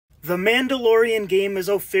The Mandalorian game is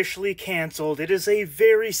officially cancelled. It is a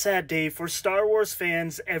very sad day for Star Wars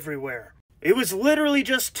fans everywhere. It was literally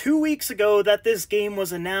just 2 weeks ago that this game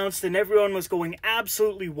was announced and everyone was going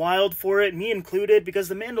absolutely wild for it, me included, because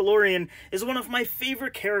the Mandalorian is one of my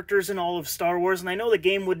favorite characters in all of Star Wars, and I know the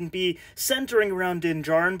game wouldn't be centering around Din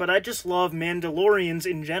Djarin, but I just love Mandalorians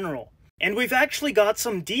in general. And we've actually got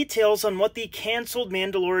some details on what the cancelled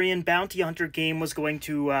Mandalorian Bounty Hunter game was going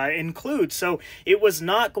to include. So it was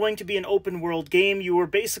not going to be an open world game. You were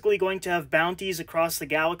basically going to have bounties across the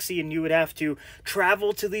galaxy and you would have to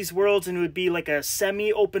travel to these worlds, and it would be like a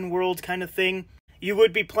semi-open world kind of thing. You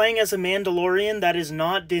would be playing as a Mandalorian that is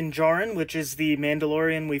not Din Djarin, which is the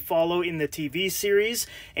Mandalorian we follow in the TV series.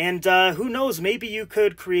 And who knows, maybe you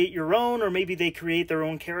could create your own, or maybe they create their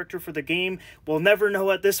own character for the game. We'll never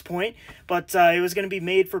know at this point. But it was going to be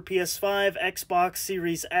made for PS5, Xbox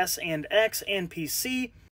Series S and X, and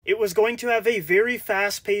PC. It was going to have a very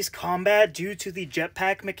fast-paced combat due to the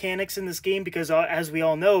jetpack mechanics in this game because, as we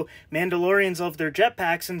all know, Mandalorians love their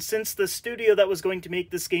jetpacks, and since the studio that was going to make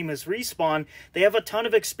this game is Respawn, they have a ton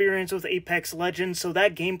of experience with Apex Legends, so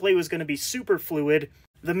that gameplay was going to be super fluid.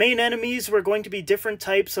 The main enemies were going to be different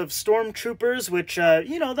types of stormtroopers, which,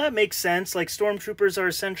 that makes sense. Like, stormtroopers are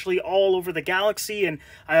essentially all over the galaxy, and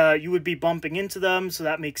you would be bumping into them, so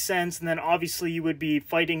that makes sense. And then, obviously, you would be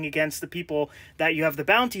fighting against the people that you have the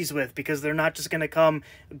bounties with, because they're not just going to come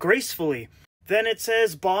gracefully. Then it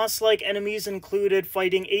says, boss-like enemies included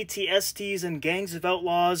fighting AT-STs and gangs of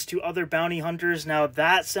outlaws to other bounty hunters. Now,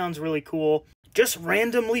 that sounds really cool. Just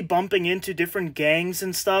randomly bumping into different gangs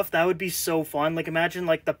and stuff, that would be so fun. Like, imagine,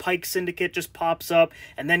 like, the Pike Syndicate just pops up,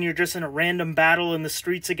 and then you're just in a random battle in the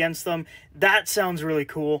streets against them. That sounds really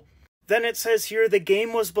cool. Then it says here, the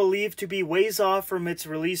game was believed to be ways off from its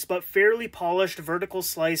release, but fairly polished vertical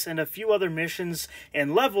slice and a few other missions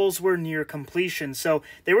and levels were near completion. So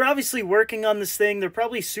they were obviously working on this thing. They're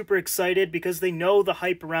probably super excited because they know the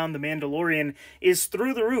hype around The Mandalorian is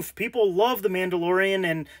through the roof. People love The Mandalorian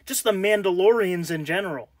and just the Mandalorians in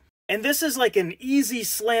general. And this is like an easy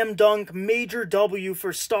slam dunk major W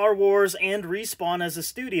for Star Wars and Respawn as a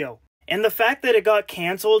studio. And the fact that it got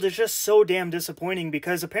cancelled is just so damn disappointing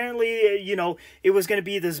because apparently, it was going to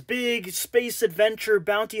be this big space adventure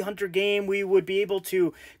bounty hunter game. We would be able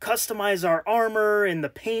to customize our armor and the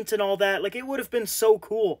paint and all that. Like, it would have been so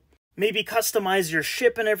cool. Maybe customize your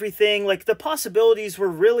ship and everything. Like, the possibilities were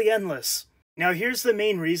really endless. Now, here's the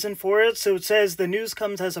main reason for it. So it says the news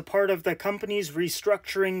comes as a part of the company's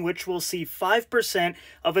restructuring, which will see 5%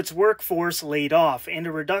 of its workforce laid off and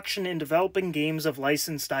a reduction in developing games of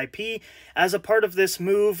licensed IP. As a part of this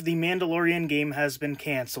move, the Mandalorian game has been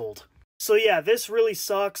cancelled. So yeah, this really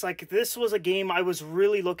sucks. Like, this was a game I was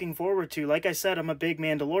really looking forward to. Like I said, I'm a big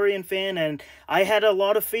Mandalorian fan, and I had a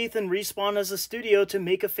lot of faith in Respawn as a studio to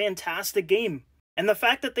make a fantastic game. And the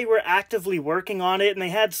fact that they were actively working on it and they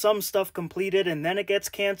had some stuff completed and then it gets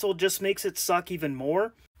cancelled just makes it suck even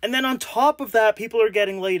more. And then on top of that, people are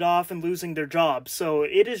getting laid off and losing their jobs. So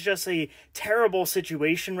it is just a terrible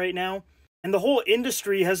situation right now. And the whole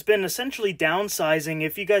industry has been essentially downsizing.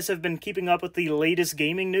 If you guys have been keeping up with the latest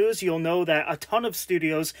gaming news, you'll know that a ton of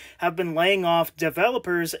studios have been laying off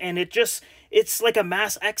developers, and it's like a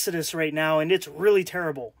mass exodus right now, and it's really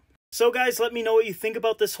terrible. So guys, let me know what you think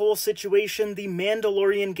about this whole situation. The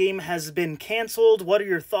Mandalorian game has been cancelled. What are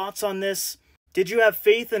your thoughts on this? Did you have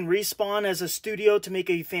faith in Respawn as a studio to make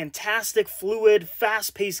a fantastic, fluid,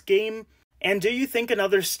 fast-paced game? And do you think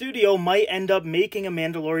another studio might end up making a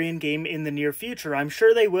Mandalorian game in the near future? I'm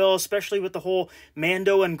sure they will, especially with the whole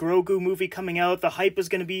Mando and Grogu movie coming out. The hype is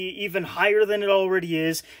going to be even higher than it already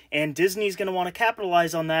is, and Disney's going to want to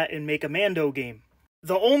capitalize on that and make a Mando game.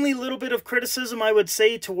 The only little bit of criticism I would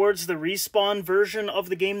say towards the Respawn version of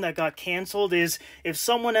the game that got cancelled is if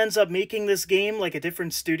someone ends up making this game like a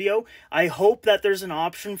different studio, I hope that there's an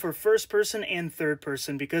option for first person and third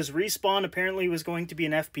person, because Respawn apparently was going to be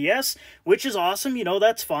an FPS, which is awesome,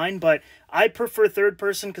 that's fine, but I prefer third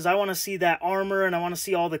person because I want to see that armor and I want to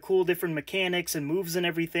see all the cool different mechanics and moves and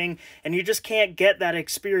everything, and you just can't get that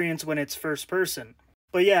experience when it's first person.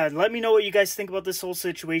 But yeah, let me know what you guys think about this whole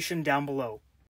situation down below.